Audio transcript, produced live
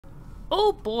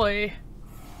Oh boy.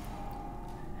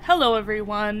 Hello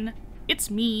everyone. It's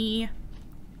me,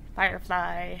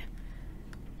 Firefly.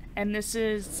 And this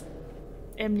is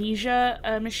Amnesia,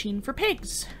 a machine for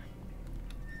pigs.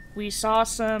 We saw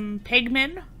some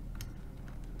pigmen,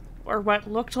 or what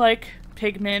looked like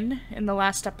pigmen, in the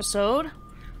last episode.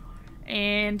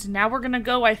 And now we're gonna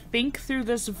go, I think, through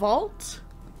this vault.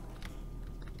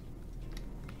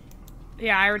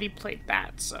 Yeah, I already played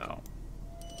that, so...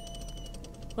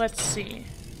 Let's see.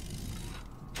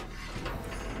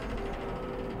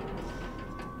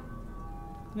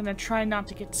 I'm gonna try not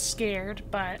to get scared,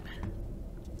 but...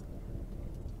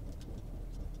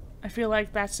 I feel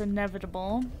like that's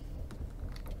inevitable.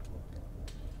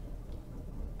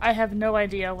 I have no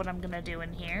idea what I'm gonna do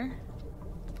in here.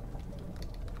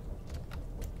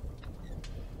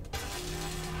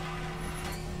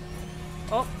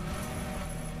 Oh.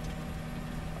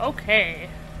 Okay.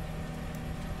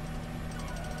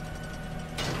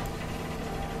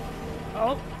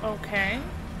 Oh, okay.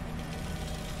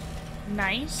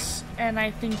 Nice. And I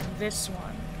think this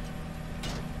one.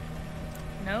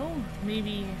 No?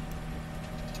 Maybe...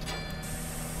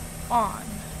 on.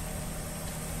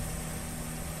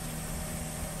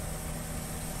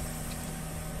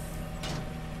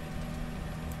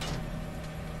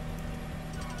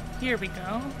 Here we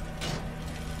go.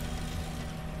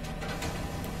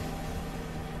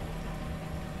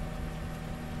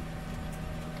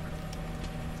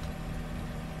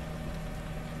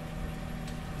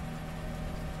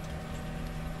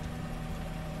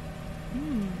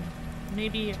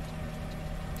 Maybe...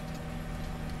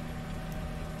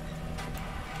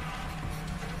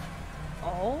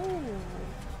 Oh.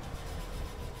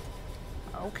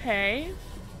 Okay.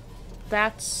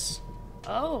 That's...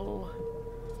 Oh.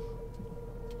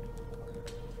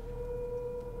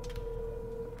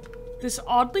 This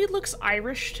oddly looks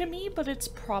Irish to me, but it's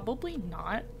probably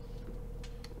not.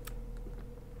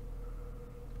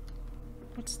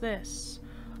 What's this?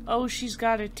 Oh, she's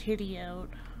got a titty out.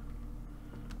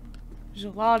 There's a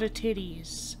lot of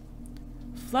titties.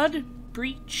 Flood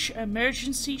breach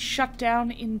emergency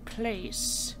shutdown in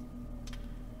place.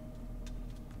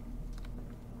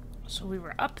 So we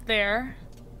were up there.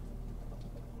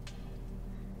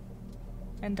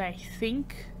 And I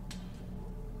think...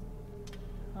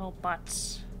 Oh,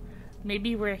 butts.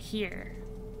 Maybe we're here.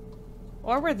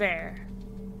 Or we're there.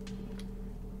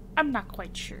 I'm not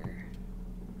quite sure.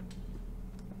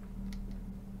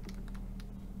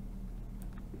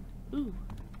 Ooh.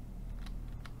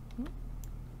 Hmm?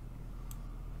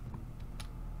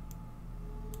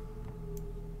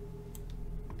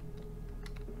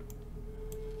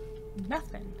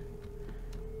 Nothing.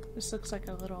 This looks like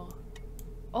a little...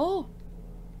 Oh!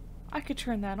 I could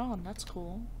turn that on. That's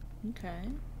cool. Okay.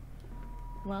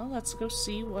 Well, let's go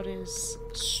see what is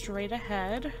straight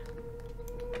ahead.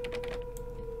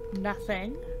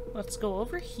 Nothing. Let's go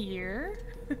over here.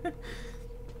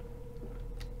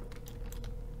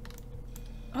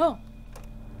 Oh.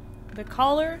 The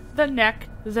collar, the neck,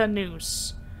 the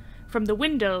noose. From the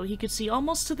window, he could see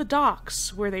almost to the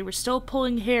docks, where they were still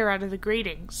pulling hair out of the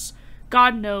gratings.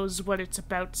 God knows what it's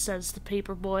about, says the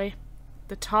paperboy.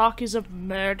 The talk is of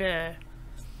murder.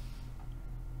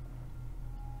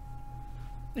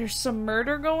 There's some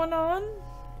murder going on?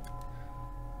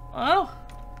 Oh.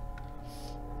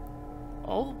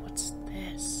 Oh, what's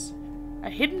this? A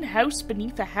hidden house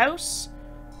beneath a house?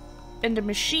 And a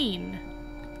machine.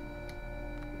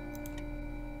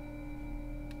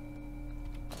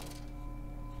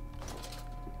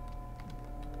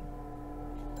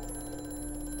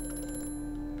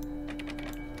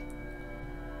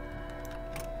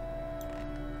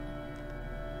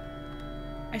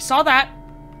 I saw that.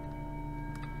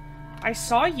 I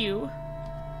saw you.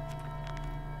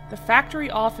 The factory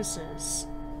offices.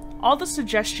 All the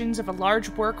suggestions of a large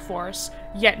workforce,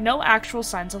 yet no actual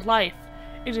signs of life.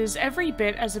 It is every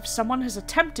bit as if someone has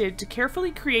attempted to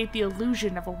carefully create the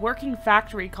illusion of a working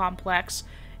factory complex,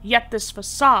 yet this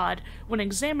facade, when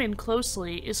examined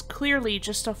closely, is clearly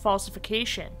just a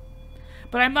falsification.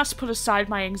 But I must put aside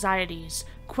my anxieties,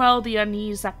 quell the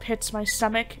unease that pits my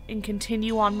stomach, and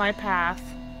continue on my path.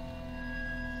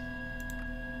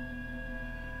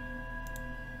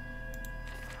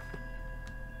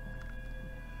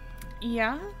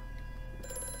 Yeah?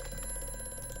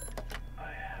 I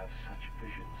have such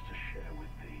visions to share with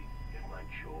thee, if my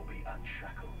jaw be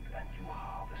unshackled and you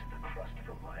harvest the crust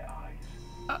from my eyes.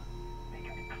 Make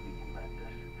me clean,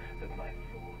 madness, that my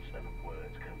thoughts and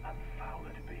words can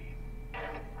unfouled be.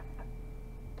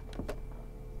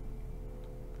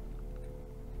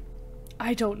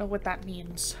 I don't know what that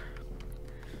means.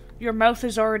 Your mouth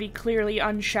is already clearly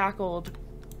unshackled.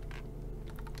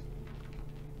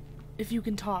 if you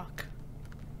can talk.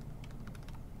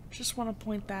 Just want to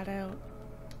point that out.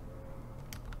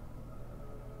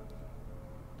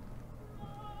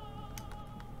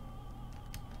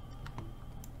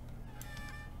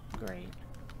 Great.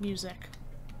 Music.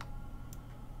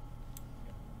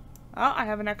 Oh, I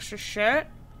have an extra shirt.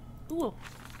 Ooh.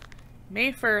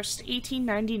 May 1st,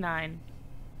 1899.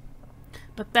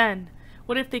 But then,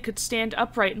 what if they could stand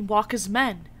upright and walk as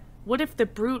men? What if the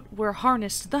brute were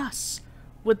harnessed thus?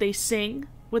 Would they sing?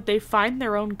 Would they find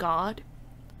their own God?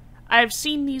 I have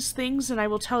seen these things, and I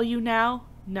will tell you now,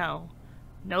 no.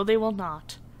 No, they will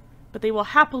not. But they will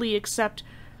happily accept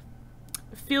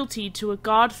fealty to a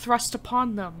God thrust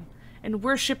upon them, and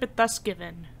worship it thus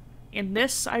given. In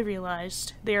this, I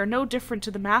realized, they are no different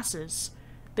to the masses.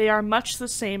 They are much the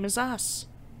same as us.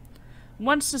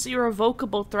 Once this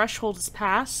irrevocable threshold is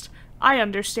passed, I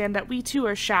understand that we too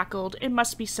are shackled and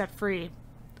must be set free.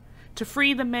 To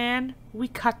free the man, we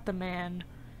cut the man.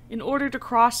 In order to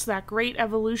cross that great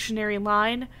evolutionary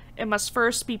line, it must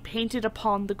first be painted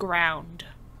upon the ground.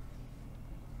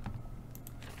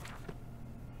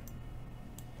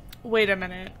 Wait a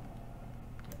minute.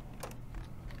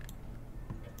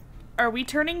 Are we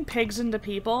turning pigs into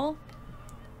people?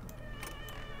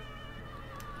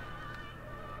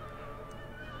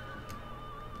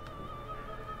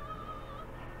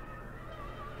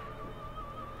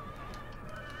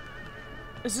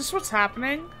 Is this what's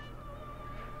happening?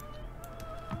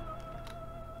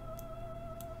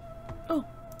 Oh.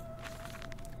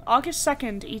 August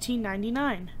 2nd,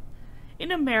 1899.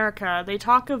 In America, they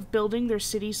talk of building their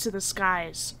cities to the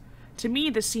skies. To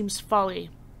me, this seems folly.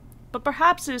 But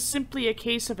perhaps it is simply a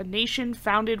case of a nation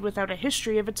founded without a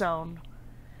history of its own.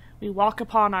 We walk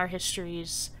upon our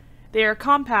histories. They are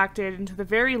compacted into the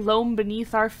very loam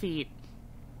beneath our feet.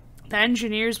 The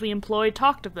engineers we employed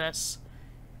talked of this.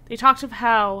 They talked of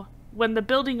how, when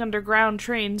building underground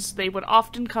trains, they would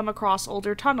often come across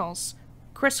older tunnels,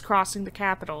 crisscrossing the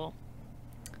capital.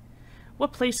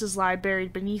 What places lie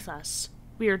buried beneath us?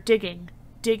 We are digging,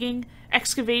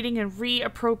 excavating, and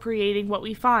reappropriating what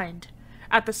we find.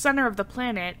 At the center of the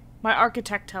planet, my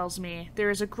architect tells me, there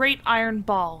is a great iron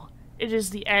ball. It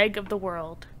is the egg of the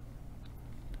world.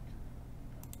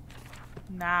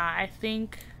 Nah, I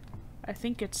think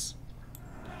it's...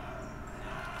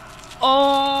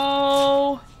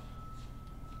 Oh!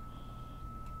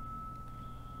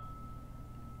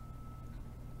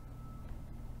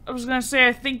 I was gonna say,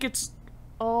 I think it's...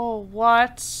 Oh,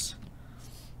 what?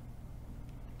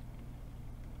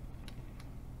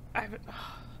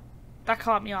 That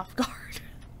caught me off guard.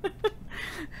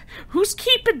 Who's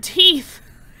keeping teeth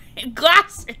and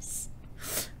glasses?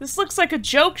 This looks like a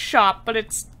joke shop, but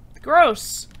it's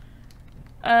gross.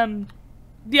 Yeah,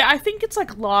 I think it's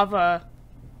like lava.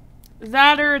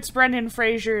 That or it's Brendan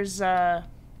Fraser's,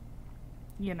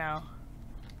 you know,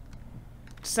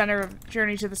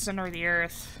 Journey to the Center of the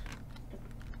Earth.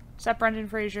 Is that Brendan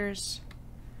Fraser's?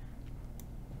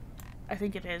 I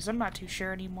think it is. I'm not too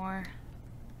sure anymore.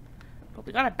 But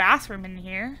we got a bathroom in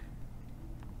here.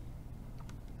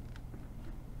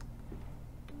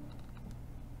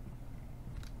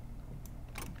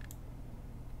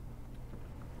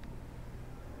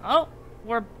 Oh,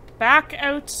 we're back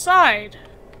outside.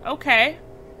 Okay.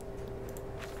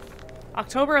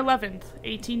 October 11th,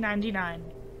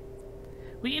 1899.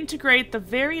 We integrate the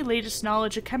very latest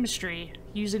knowledge of chemistry,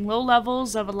 using low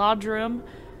levels of a laudanum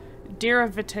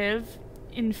derivative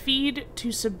in feed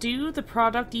to subdue the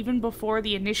product even before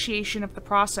the initiation of the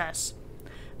process.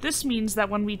 This means that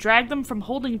when we drag them from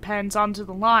holding pens onto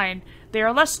the line, they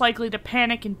are less likely to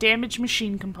panic and damage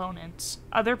machine components,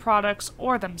 other products,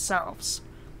 or themselves.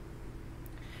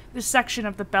 This section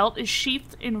of the belt is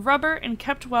sheathed in rubber and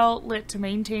kept well lit to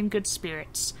maintain good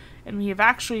spirits, and we have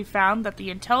actually found that the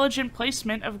intelligent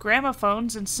placement of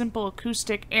gramophones and simple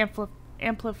acoustic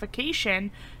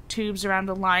amplification tubes around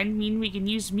the line mean we can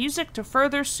use music to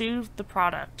further soothe the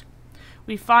product.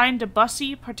 We find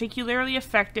Debussy particularly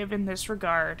effective in this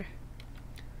regard.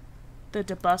 The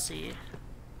Debussy.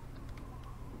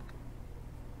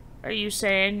 Are you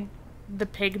saying the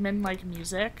pigmen like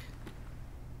music?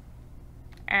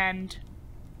 And...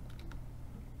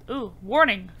 ooh,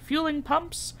 warning! Fueling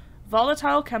pumps?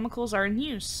 Volatile chemicals are in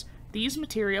use. These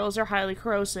materials are highly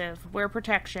corrosive. Wear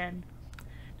protection.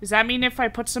 Does that mean if I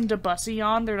put some Debussy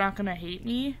on, they're not gonna hate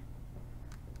me?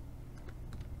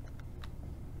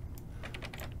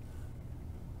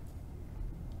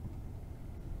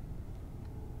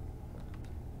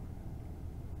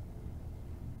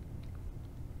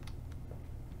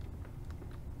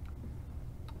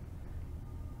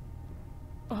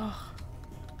 Ugh.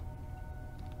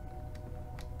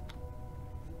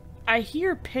 I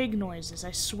hear pig noises,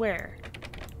 I swear.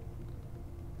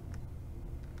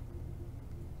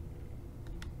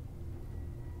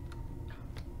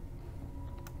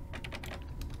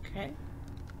 Okay.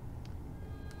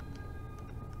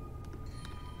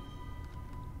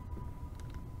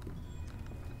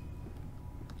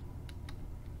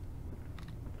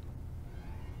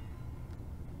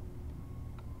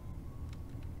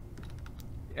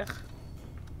 Ugh.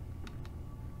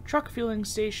 Truck fueling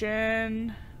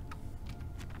station.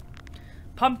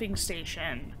 Pumping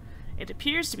station. It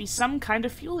appears to be some kind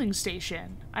of fueling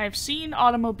station. I have seen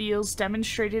automobiles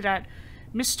demonstrated at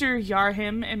Mr.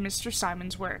 Yarham and Mr.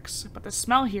 Simon's works, but the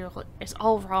smell here is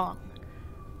all wrong.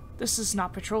 This is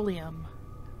not petroleum.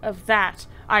 Of that,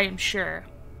 I am sure.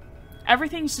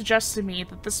 Everything suggests to me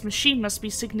that this machine must be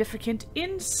significant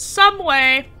in some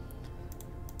way.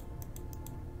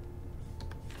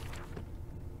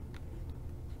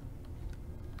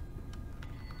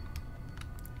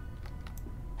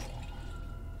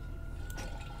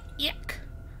 Yuck.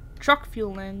 Truck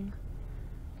fueling.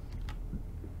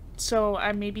 So,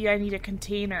 maybe I need a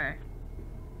container.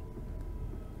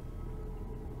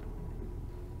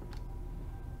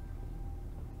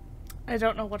 I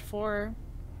don't know what for.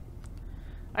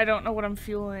 I don't know what I'm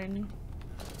fueling.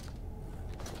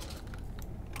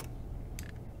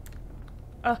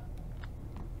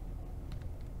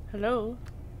 Hello?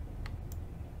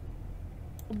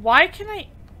 Why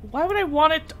would I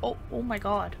want it to, oh my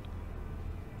god.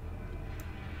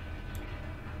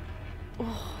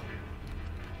 Oh.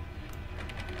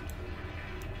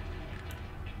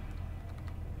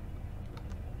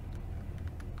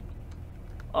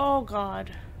 Oh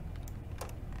god.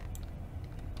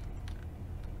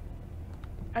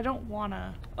 I don't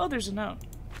wanna... Oh, there's a note.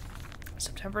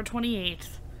 September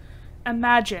 28th.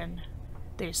 Imagine,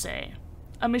 they say,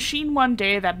 a machine one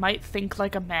day that might think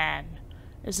like a man,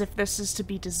 as if this is to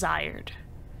be desired.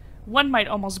 One might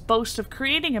almost boast of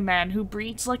creating a man who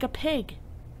breeds like a pig.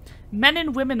 Men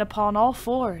and women upon all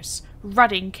fours,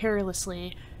 rutting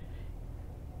carelessly.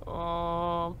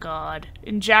 Oh, God.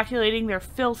 Ejaculating their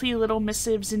filthy little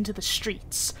missives into the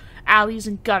streets, alleys,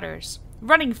 and gutters,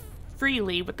 running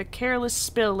freely with the careless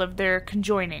spill of their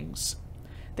conjoinings.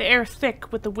 The air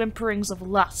thick with the whimperings of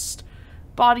lust,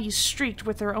 bodies streaked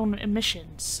with their own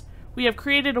emissions. We have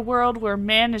created a world where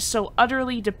man is so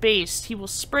utterly debased he will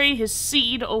spray his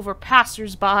seed over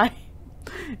passers-by.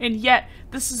 And yet,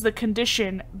 this is the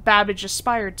condition Babbage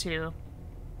aspired to.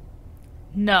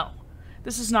 No,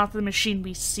 this is not the machine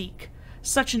we seek.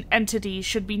 Such an entity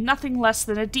should be nothing less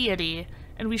than a deity,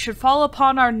 and we should fall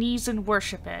upon our knees and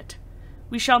worship it.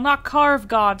 We shall not carve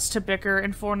gods to bicker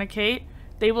and fornicate.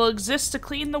 They will exist to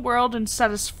clean the world and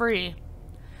set us free.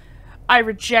 I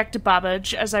reject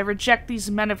Babbage as I reject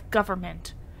these men of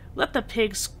government. Let the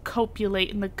pigs copulate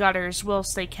in the gutters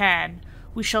whilst they can.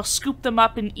 We shall scoop them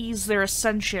up and ease their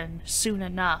ascension soon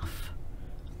enough.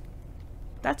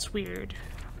 That's weird.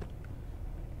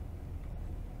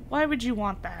 Why would you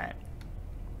want that?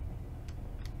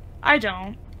 I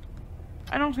don't.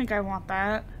 I don't think I want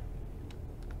that.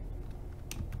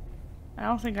 I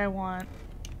don't think I want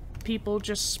people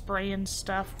just spraying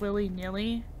stuff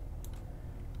willy-nilly.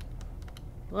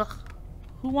 Ugh.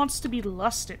 Who wants to be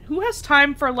lusted? Who has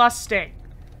time for lusting?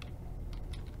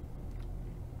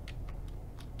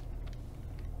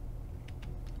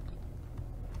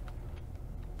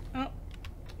 Oh.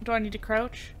 Do I need to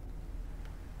crouch?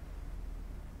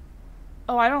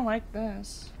 Oh, I don't like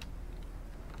this.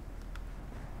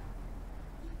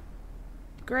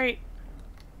 Great.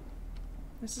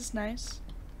 This is nice.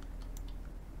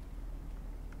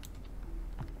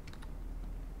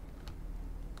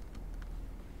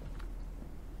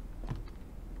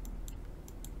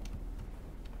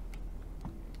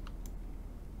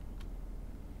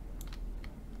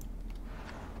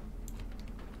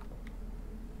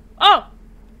 Oh!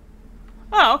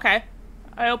 Oh, okay.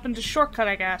 I opened a shortcut,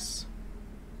 I guess.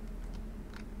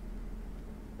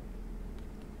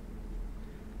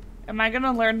 Am I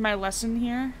gonna learn my lesson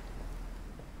here?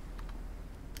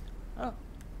 Oh.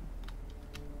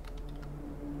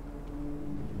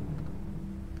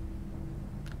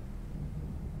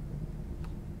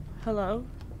 Hello?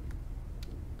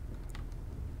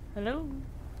 Hello?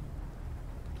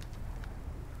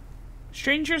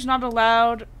 Strangers not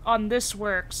allowed on this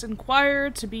works. Inquire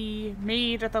to be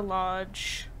made at the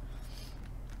lodge.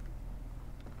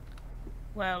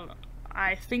 Well,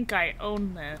 I think I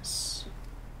own this.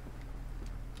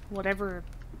 Whatever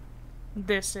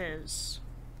this is.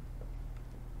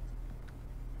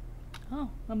 Oh,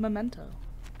 a memento.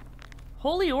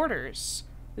 Holy orders.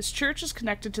 This church is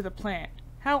connected to the plant.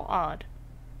 How odd.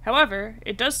 However,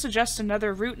 it does suggest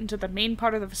another route into the main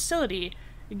part of the facility,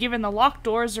 given the locked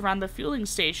doors around the fueling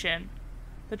station.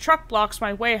 The truck blocks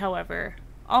my way, however,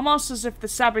 almost as if the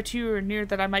saboteur knew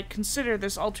that I might consider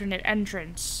this alternate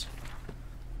entrance.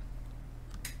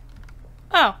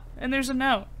 Oh, and there's a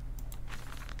note.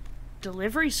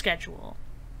 Delivery schedule.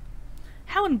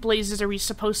 How in blazes are we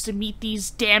supposed to meet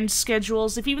these damned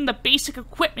schedules if even the basic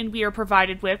equipment we are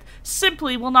provided with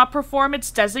simply will not perform its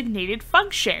designated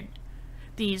function?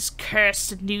 These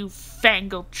cursed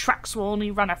new-fangled trucks will only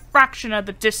run a fraction of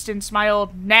the distance my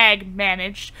old nag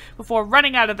managed before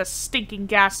running out of the stinking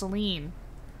gasoline.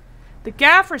 The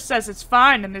gaffer says it's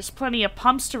fine and there's plenty of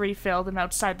pumps to refill them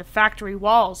outside the factory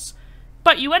walls,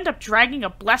 but you end up dragging a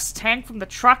blessed tank from the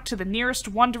truck to the nearest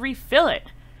one to refill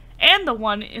it, and the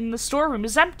one in the storeroom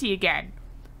is empty again.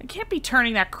 I can't be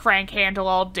turning that crank handle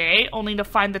all day only to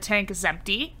find the tank is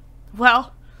empty.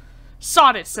 Well,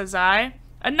 sod it, says I.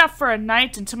 Enough for a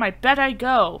night, and to my bed I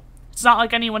go. It's not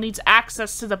like anyone needs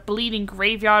access to the bleeding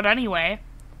graveyard anyway.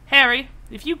 Harry,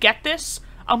 if you get this,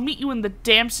 I'll meet you in the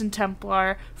Damson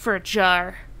Templar for a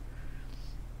jar.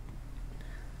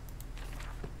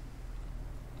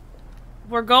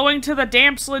 We're going to the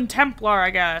Damson Templar,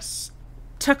 I guess.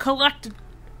 To collect...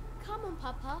 Come on,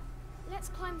 Papa. Let's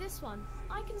climb this one.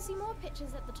 I can see more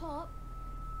pictures at the top.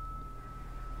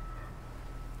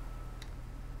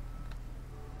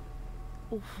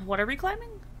 What are we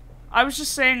climbing? I was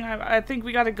just saying, I think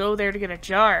we gotta go there to get a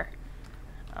jar.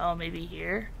 Oh, maybe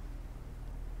here?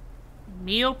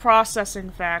 Meal processing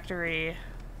factory.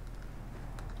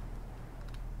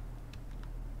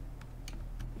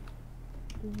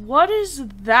 What is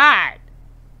that?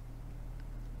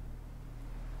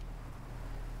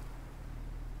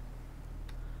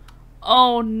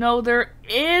 Oh no, there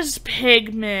is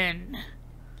pigmen.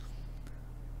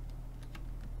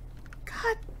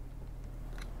 God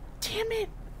damn it.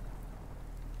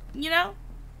 You know,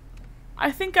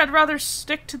 I think I'd rather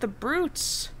stick to the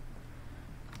brutes.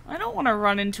 I don't want to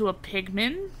run into a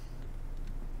pigman.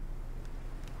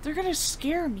 They're gonna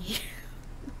scare me.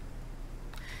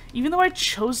 Even though I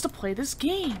chose to play this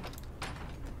game.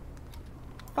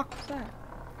 Fuck was that?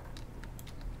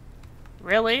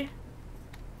 Really?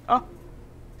 Oh.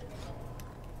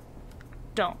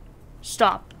 Don't.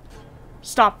 Stop.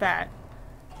 Stop that.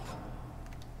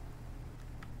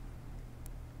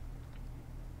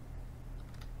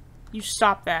 You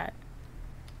stop that.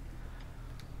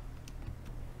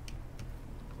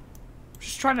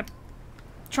 Just trying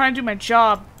to do my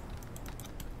job.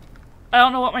 I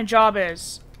don't know what my job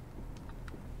is.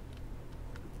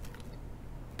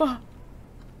 But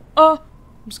I'm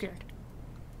scared.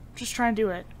 Just try and do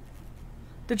it.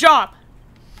 The job.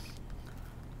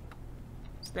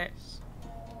 What's this?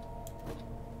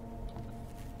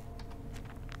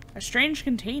 A strange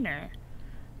container.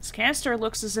 This canister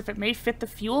looks as if it may fit the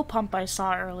fuel pump I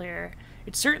saw earlier.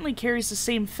 It certainly carries the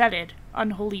same fetid,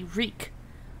 unholy reek.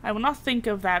 I will not think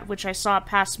of that which I saw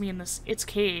pass me in its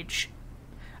cage.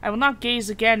 I will not gaze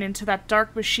again into that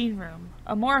dark machine room.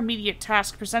 A more immediate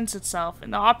task presents itself,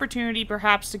 and the opportunity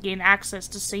perhaps to gain access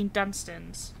to St.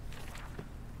 Dunstan's.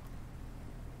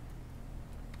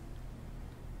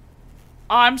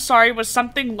 Oh, I'm sorry, was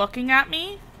something looking at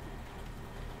me?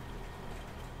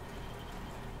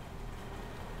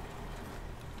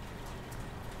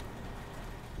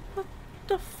 What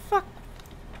the fuck?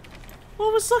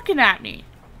 What was looking at me?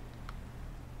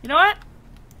 You know what?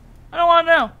 I don't want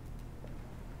to know.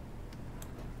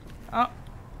 Oh.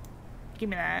 Give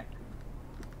me that.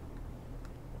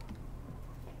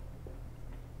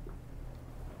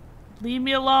 Leave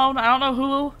me alone. I don't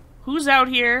know who's out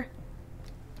here.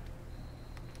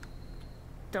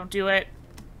 Don't do it.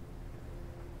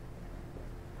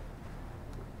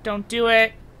 Don't do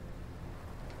it.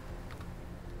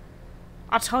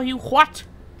 I'll tell you what.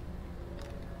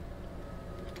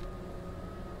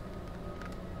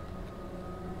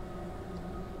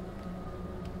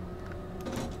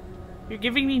 You're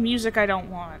giving me music I don't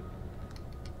want.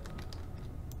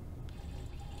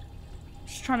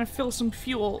 Just trying to fill some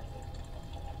fuel.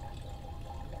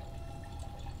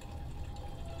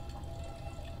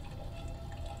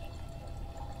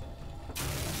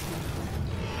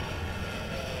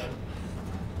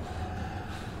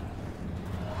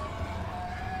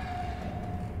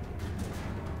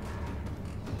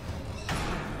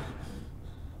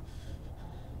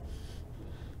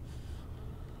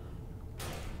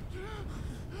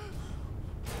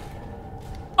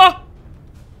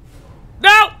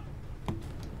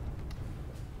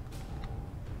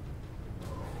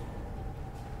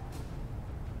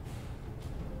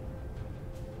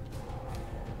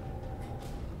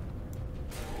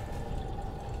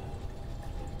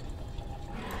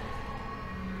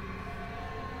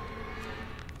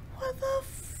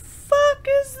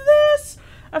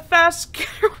 a fast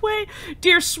getaway?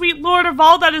 Dear sweet lord of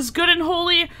all that is good and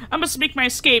holy, I must make my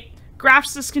escape.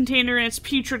 Grasp this container in its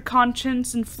putrid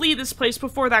contents and flee this place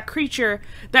before that creature,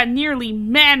 that nearly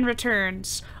man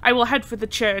returns. I will head for the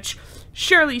church.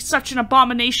 Surely such an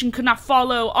abomination could not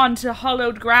follow onto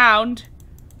hallowed ground.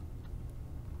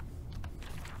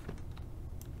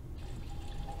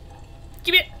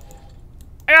 Give me it.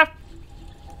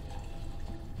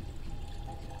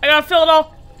 I gotta fill it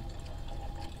all.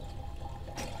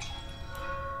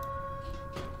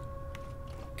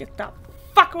 Get the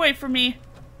fuck away from me.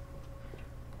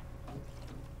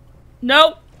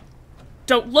 No.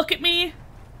 Don't look at me.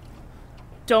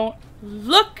 Don't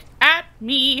look at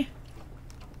me.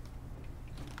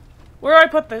 Where do I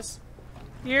put this?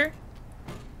 Here?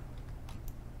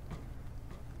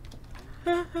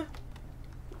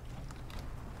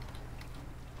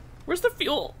 Where's the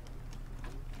fuel?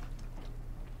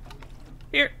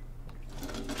 Here.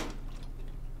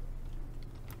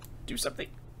 Do something.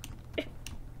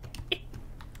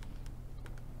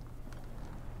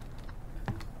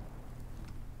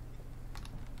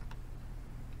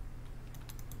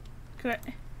 Could I?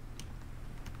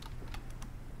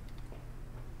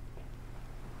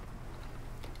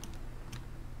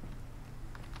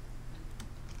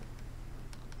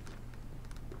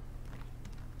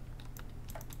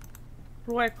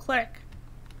 Where do I click?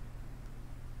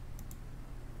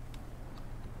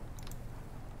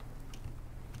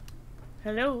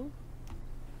 Hello?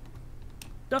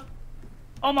 Duh.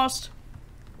 Almost.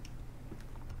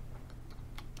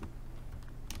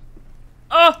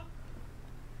 Oh!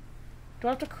 Do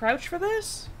I have to crouch for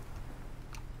this?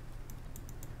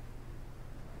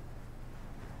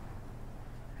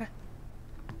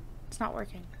 It's not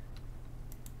working.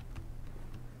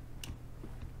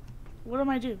 What do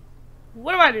I do?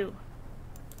 What do I do?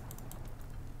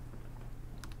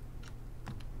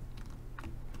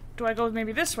 Do I go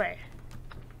maybe this way?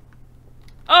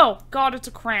 Oh, God, it's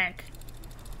a crank.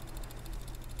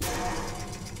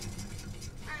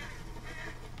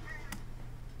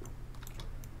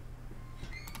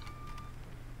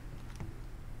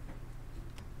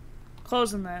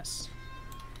 Closing this.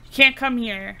 You can't come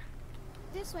here.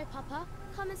 This way, Papa.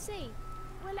 Come and see.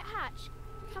 Will it hatch?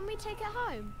 Can we take it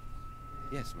home?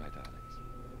 Yes, my darlings.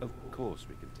 Of course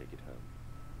we can take it home.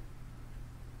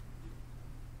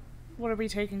 What are we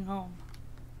taking home?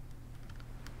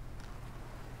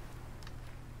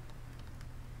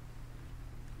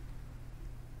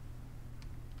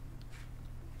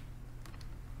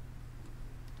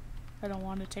 I don't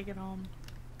want to take it home.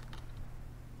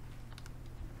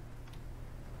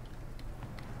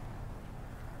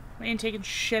 I ain't taking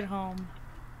shit home.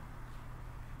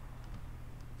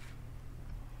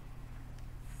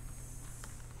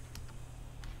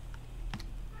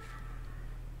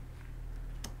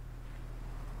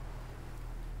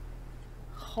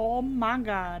 Oh my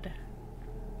God.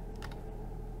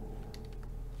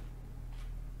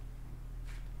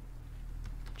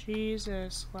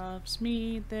 Jesus loves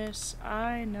me, this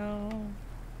I know,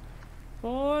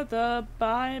 for the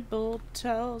Bible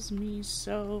tells me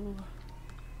so.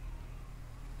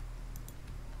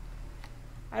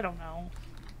 I don't know.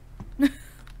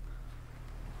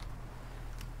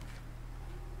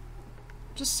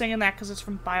 Just singing that because it's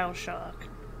from BioShock.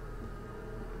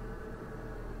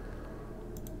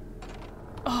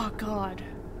 Oh God.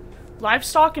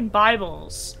 Livestock and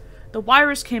Bibles. The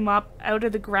wires came up out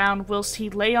of the ground whilst he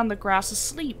lay on the grass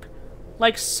asleep.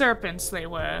 Like serpents they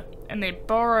were, and they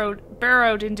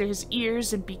burrowed into his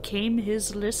ears and became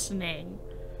his listening.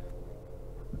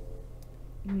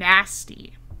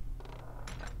 Nasty.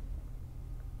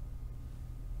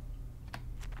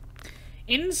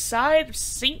 Inside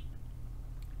St.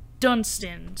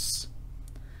 Dunstan's.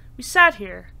 We sat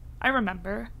here, I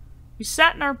remember. We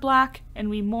sat in our black, and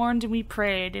we mourned and we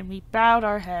prayed, and we bowed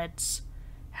our heads.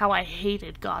 How I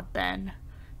hated God then.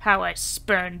 How I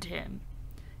spurned him.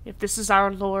 If this is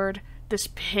our Lord, this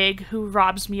pig who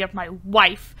robs me of my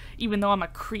wife, even though I'm a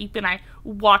creep and I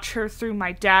watch her through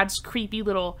my dad's creepy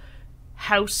little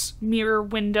house mirror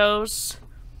windows,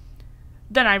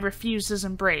 then I refuse his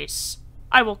embrace.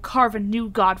 I will carve a new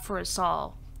God for us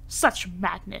all. Such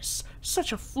madness,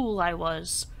 such a fool I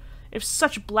was. If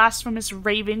such blasphemous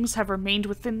ravings have remained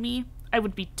within me, I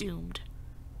would be doomed.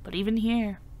 But even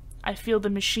here, I feel the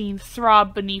machine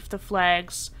throb beneath the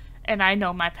flags, and I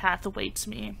know my path awaits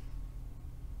me.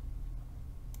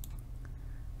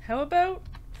 How about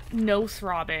no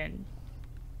throbbing?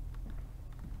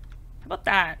 How about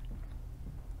that?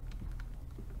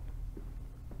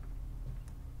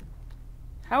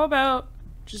 How about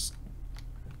just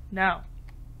no.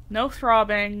 No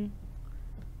throbbing.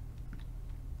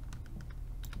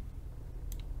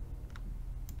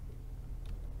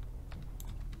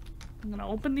 I'm gonna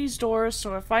open these doors,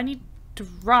 so if I need to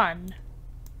run,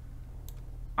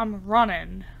 I'm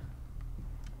running.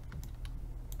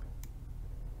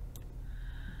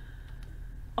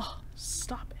 Oh,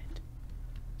 stop it.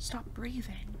 Stop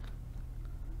breathing.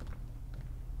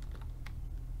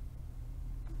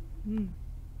 Boop,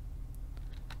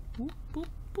 boop,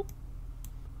 boop.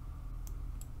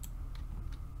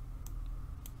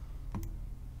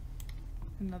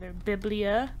 Another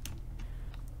biblia.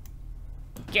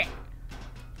 Yeah.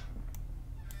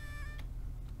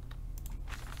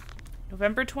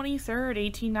 November 23rd,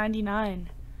 1899.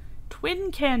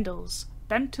 Twin candles,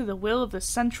 bent to the will of the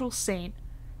central saint,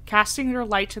 casting their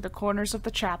light to the corners of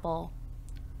the chapel.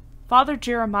 Father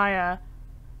Jeremiah,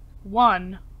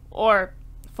 one, or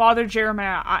Father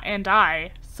Jeremiah and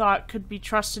I, thought could be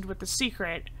trusted with the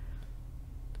secret,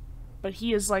 but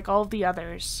he is like all the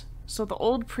others, so the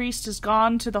old priest is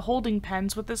gone to the holding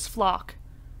pens with his flock.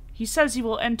 He says he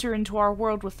will enter into our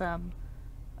world with them.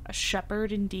 A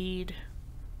shepherd indeed.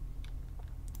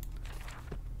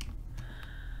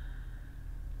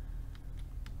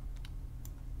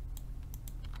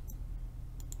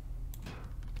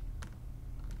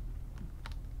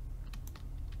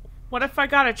 What if I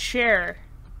got a chair?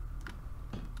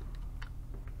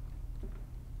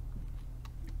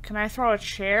 Can I throw a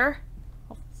chair?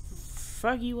 I'll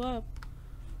fuck you up.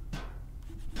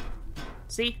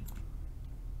 See?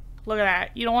 Look at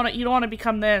that. You don't want to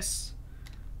become this.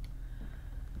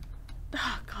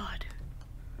 Oh god.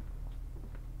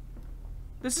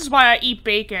 This is why I eat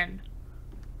bacon.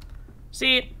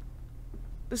 See?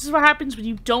 This is what happens when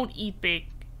you don't eat bacon.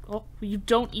 Oh, when you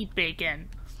don't eat bacon.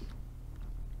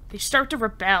 They start to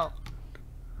rebel.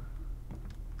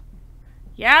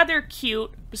 Yeah, they're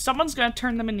cute, but someone's gonna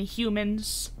turn them into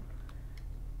humans.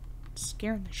 It's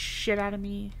scaring the shit out of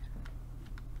me.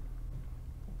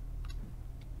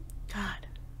 God.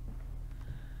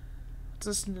 Let's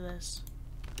listen to this.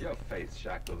 Your faith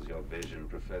shackles your vision,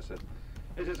 Professor.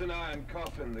 It is an iron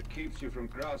coffin that keeps you from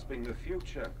grasping the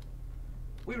future.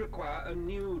 We require a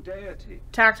new deity.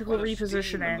 Tactical One of steam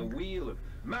repositioning. and the wheel of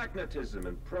magnetism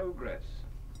and progress.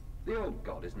 The old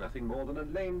god is nothing more than a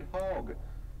lamed hog,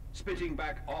 spitting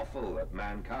back offal at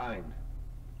mankind.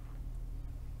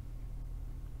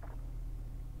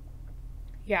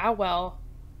 Yeah, well.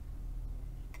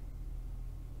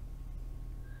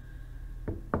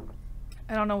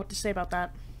 I don't know what to say about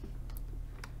that.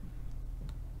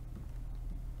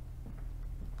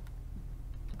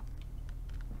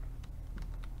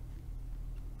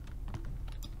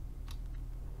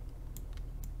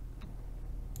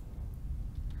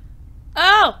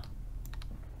 Oh!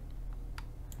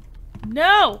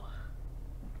 No!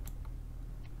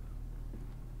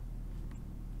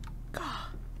 God.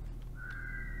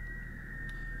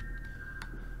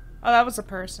 Oh, that was a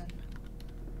person.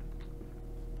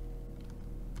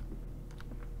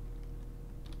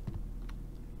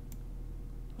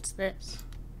 What's this?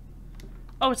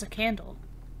 Oh, it's a candle.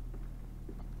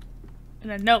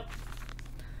 And a note.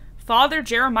 Father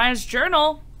Jeremiah's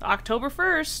journal, October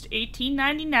 1st,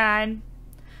 1899.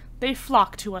 They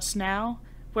flock to us now,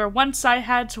 where once I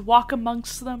had to walk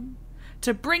amongst them,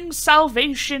 to bring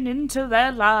salvation into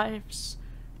their lives.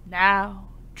 Now,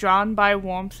 drawn by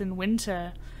warmth in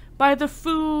winter, by the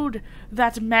food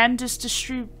that Mandus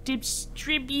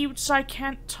distributes, I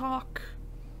can't talk.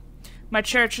 My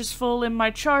church is full and my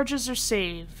charges are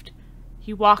saved.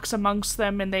 He walks amongst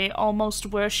them and they almost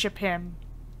worship him.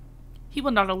 He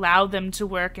will not allow them to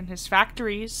work in his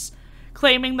factories,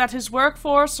 claiming that his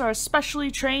workforce are especially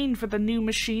trained for the new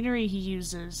machinery he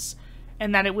uses,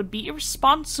 and that it would be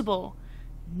irresponsible,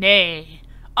 nay,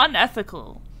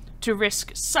 unethical, to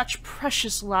risk such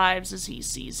precious lives as he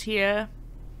sees here.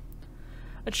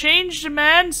 A changed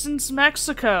man since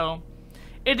Mexico.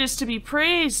 It is to be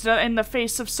praised in the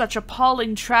face of such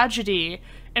appalling tragedy,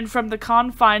 and from the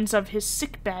confines of his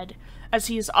sickbed, as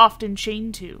he is often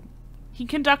chained to. He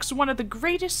conducts one of the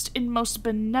greatest and most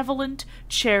benevolent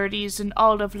charities in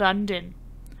all of London.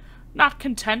 Not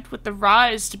content with the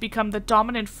rise to become the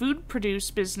dominant food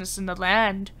produce business in the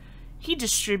land, he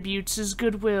distributes his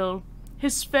goodwill,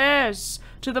 his fares,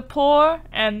 to the poor,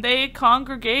 and they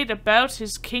congregate about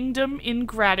his kingdom in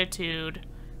gratitude.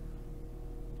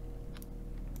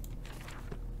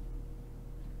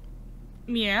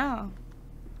 Yeah.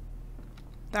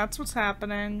 That's what's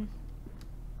happening.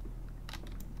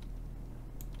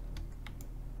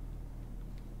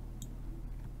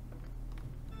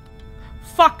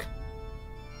 Fuck!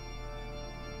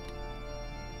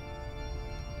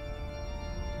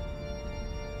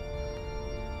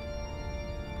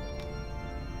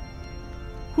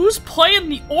 Who's playing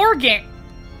the organ?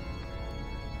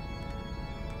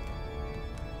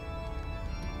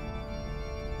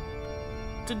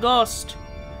 a ghost.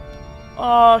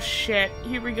 Oh shit.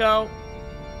 Here we go.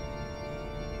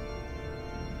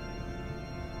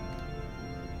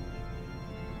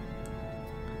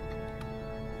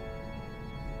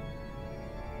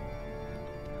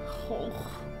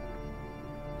 Oh.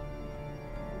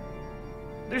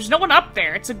 There's no one up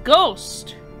there. It's a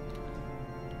ghost.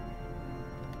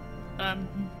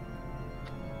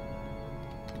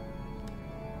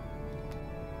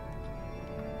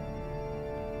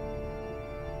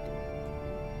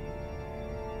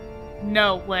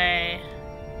 No way.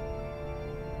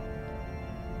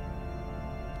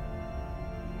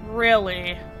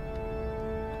 Really?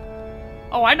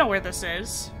 Oh, I know where this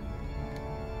is.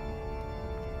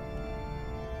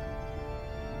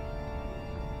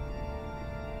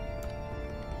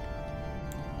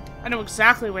 I know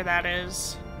exactly where that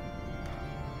is.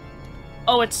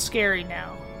 Oh, it's scary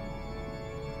now.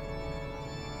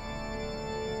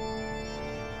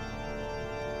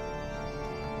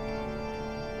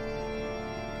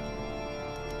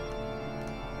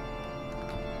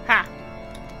 Ha!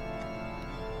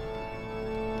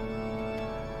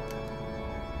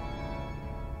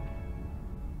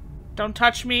 Don't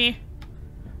touch me.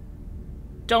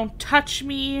 Don't touch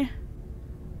me.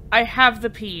 I have the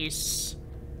piece.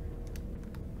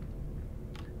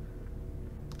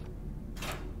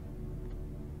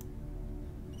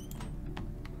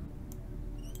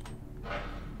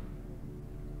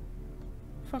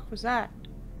 Fuck was that?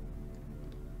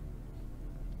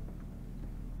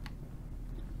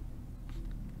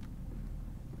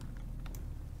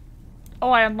 Oh,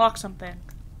 I unlocked something.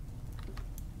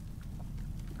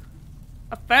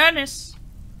 A furnace.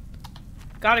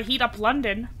 Gotta heat up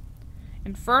London.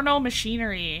 Infernal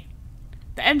machinery.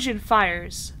 The engine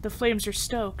fires. The flames are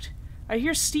stoked. I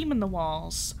hear steam in the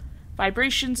walls.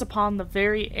 Vibrations upon the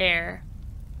very air.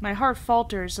 My heart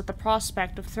falters at the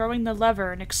prospect of throwing the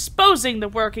lever and exposing the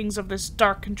workings of this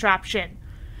dark contraption.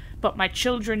 But my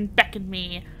children beckon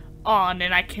me on,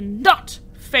 and I cannot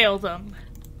fail them.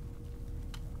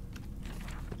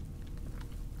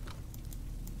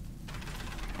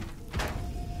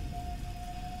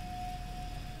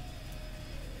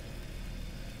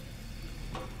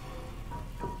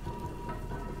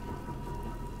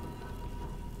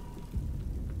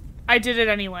 I did it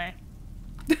anyway.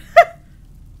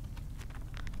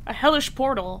 A hellish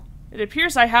portal. It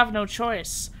appears I have no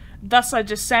choice. Thus I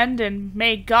descend, and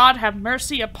may God have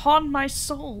mercy upon my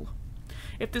soul.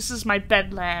 If this is my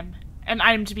bedlam, and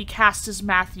I am to be cast as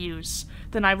Matthews,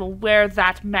 then I will wear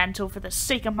that mantle for the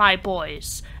sake of my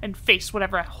boys, and face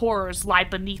whatever horrors lie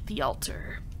beneath the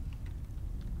altar.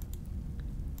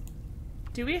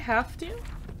 Do we have to?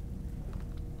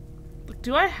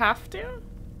 Do I have to?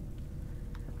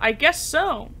 I guess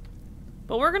so.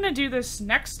 But we're gonna do this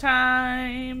next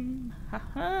time.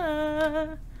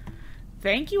 Haha.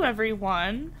 Thank you,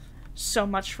 everyone, so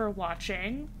much for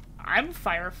watching. I'm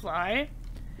Firefly,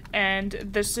 and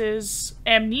this is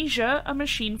Amnesia, a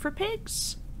Machine for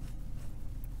Pigs.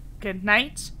 Good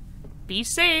night, be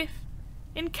safe,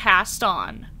 and cast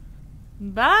on.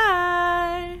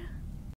 Bye!